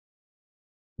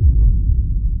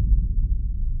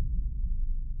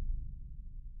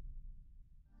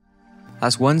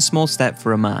That's one small step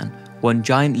for a man, one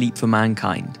giant leap for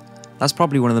mankind. That's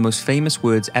probably one of the most famous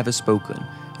words ever spoken.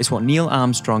 It's what Neil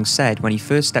Armstrong said when he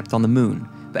first stepped on the moon.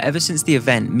 But ever since the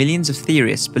event, millions of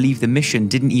theorists believe the mission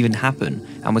didn't even happen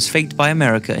and was faked by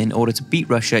America in order to beat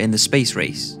Russia in the space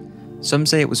race. Some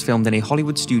say it was filmed in a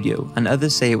Hollywood studio, and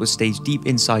others say it was staged deep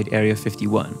inside Area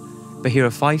 51. But here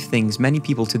are 5 things many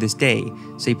people to this day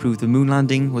say prove the moon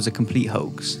landing was a complete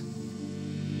hoax.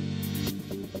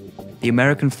 The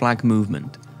American flag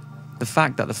movement. The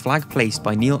fact that the flag placed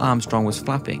by Neil Armstrong was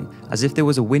flapping, as if there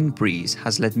was a wind breeze,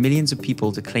 has led millions of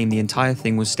people to claim the entire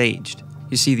thing was staged.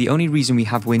 You see, the only reason we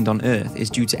have wind on Earth is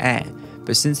due to air,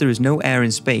 but since there is no air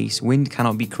in space, wind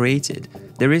cannot be created.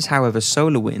 There is, however,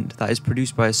 solar wind that is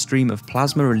produced by a stream of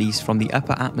plasma released from the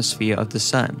upper atmosphere of the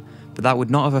sun, but that would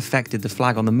not have affected the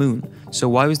flag on the moon, so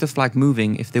why was the flag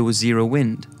moving if there was zero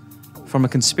wind? From a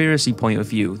conspiracy point of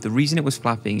view, the reason it was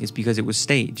flapping is because it was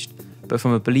staged. But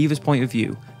from a believer's point of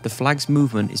view, the flag's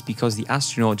movement is because the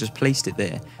astronaut just placed it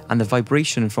there, and the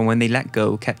vibration from when they let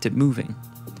go kept it moving.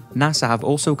 NASA have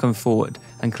also come forward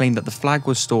and claimed that the flag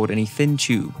was stored in a thin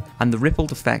tube, and the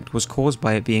rippled effect was caused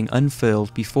by it being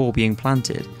unfurled before being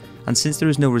planted. And since there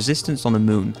is no resistance on the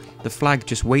moon, the flag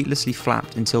just weightlessly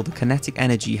flapped until the kinetic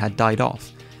energy had died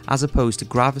off, as opposed to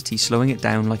gravity slowing it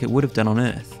down like it would have done on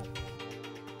Earth.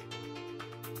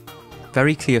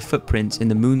 Very clear footprints in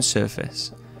the moon's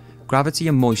surface. Gravity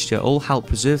and moisture all help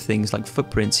preserve things like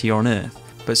footprints here on Earth,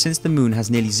 but since the moon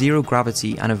has nearly zero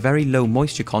gravity and a very low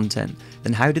moisture content,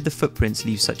 then how did the footprints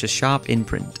leave such a sharp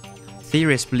imprint?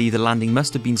 Theorists believe the landing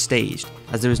must have been staged,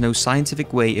 as there is no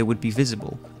scientific way it would be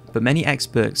visible, but many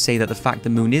experts say that the fact the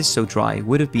moon is so dry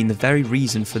would have been the very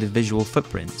reason for the visual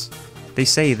footprints. They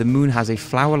say the moon has a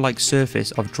flour-like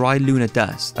surface of dry lunar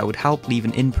dust that would help leave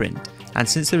an imprint, and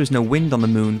since there is no wind on the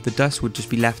moon, the dust would just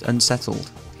be left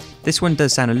unsettled. This one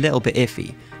does sound a little bit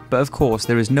iffy, but of course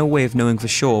there is no way of knowing for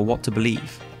sure what to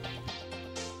believe.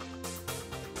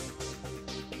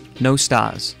 No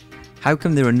stars. How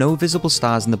come there are no visible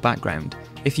stars in the background?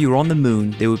 If you were on the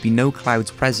moon, there would be no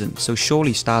clouds present, so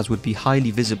surely stars would be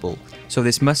highly visible, so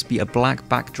this must be a black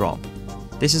backdrop.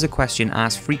 This is a question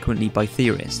asked frequently by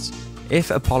theorists.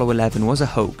 If Apollo 11 was a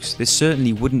hoax, this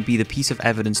certainly wouldn't be the piece of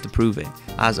evidence to prove it,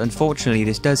 as unfortunately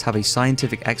this does have a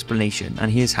scientific explanation,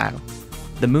 and here's how.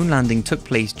 The moon landing took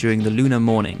place during the lunar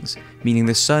mornings, meaning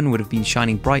the sun would have been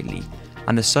shining brightly,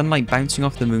 and the sunlight bouncing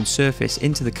off the moon's surface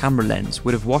into the camera lens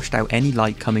would have washed out any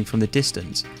light coming from the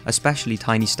distance, especially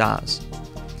tiny stars.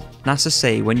 NASA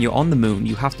say when you're on the moon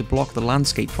you have to block the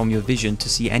landscape from your vision to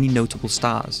see any notable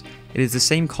stars. It is the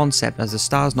same concept as the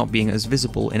stars not being as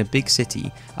visible in a big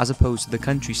city as opposed to the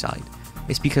countryside.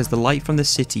 It's because the light from the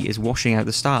city is washing out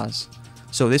the stars.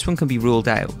 So this one can be ruled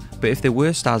out, but if there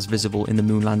were stars visible in the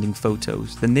moon landing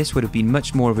photos, then this would have been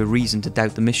much more of a reason to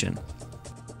doubt the mission.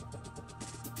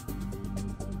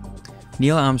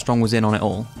 Neil Armstrong was in on it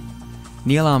all.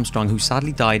 Neil Armstrong, who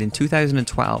sadly died in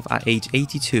 2012 at age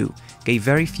 82, gave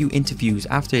very few interviews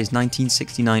after his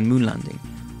 1969 moon landing,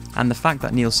 and the fact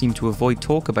that Neil seemed to avoid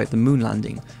talk about the moon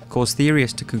landing caused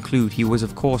theorists to conclude he was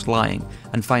of course lying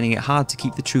and finding it hard to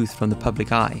keep the truth from the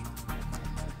public eye.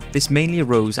 This mainly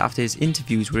arose after his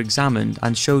interviews were examined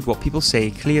and showed what people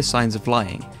say clear signs of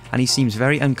lying, and he seems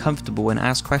very uncomfortable when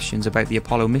asked questions about the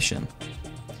Apollo mission.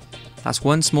 That's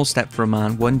one small step for a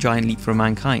man, one giant leap for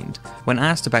mankind. When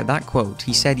asked about that quote,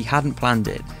 he said he hadn't planned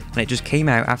it, and it just came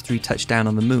out after he touched down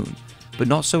on the moon. But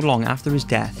not so long after his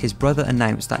death, his brother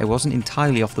announced that it wasn't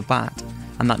entirely off the bat,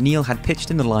 and that Neil had pitched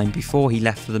in the line before he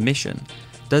left for the mission.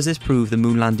 Does this prove the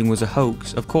moon landing was a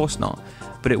hoax? Of course not.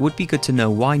 But it would be good to know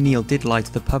why Neil did lie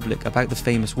to the public about the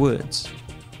famous words.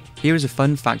 Here is a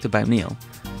fun fact about Neil.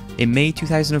 In May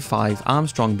 2005,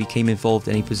 Armstrong became involved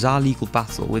in a bizarre legal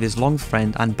battle with his long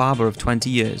friend and barber of 20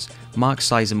 years, Mark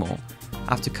Sizemore.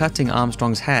 After cutting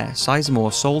Armstrong's hair,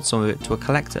 Sizemore sold some of it to a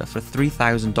collector for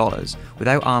 $3,000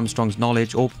 without Armstrong's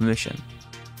knowledge or permission.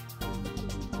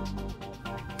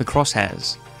 The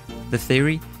crosshairs. The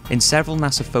theory? In several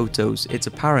NASA photos, it's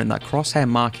apparent that crosshair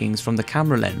markings from the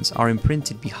camera lens are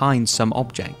imprinted behind some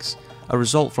objects, a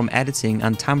result from editing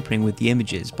and tampering with the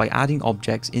images by adding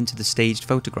objects into the staged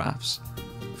photographs.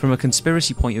 From a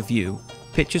conspiracy point of view,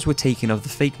 pictures were taken of the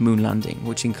fake moon landing,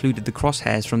 which included the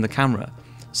crosshairs from the camera.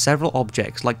 Several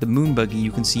objects, like the moon buggy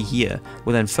you can see here,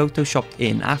 were then photoshopped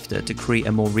in after to create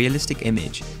a more realistic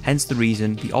image, hence the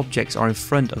reason the objects are in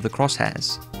front of the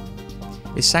crosshairs.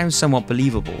 It sounds somewhat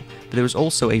believable, but there is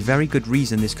also a very good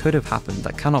reason this could have happened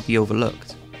that cannot be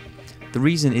overlooked. The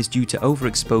reason is due to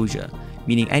overexposure,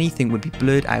 meaning anything would be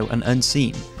blurred out and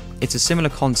unseen. It's a similar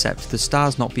concept to the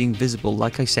stars not being visible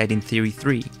like I said in Theory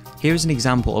 3. Here is an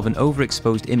example of an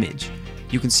overexposed image.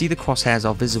 You can see the crosshairs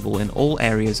are visible in all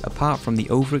areas apart from the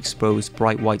overexposed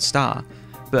bright white star.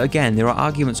 But again, there are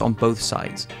arguments on both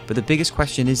sides. But the biggest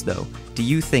question is though, do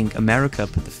you think America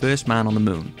put the first man on the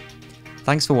moon?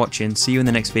 Thanks for watching, see you in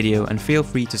the next video, and feel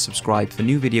free to subscribe for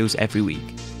new videos every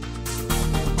week.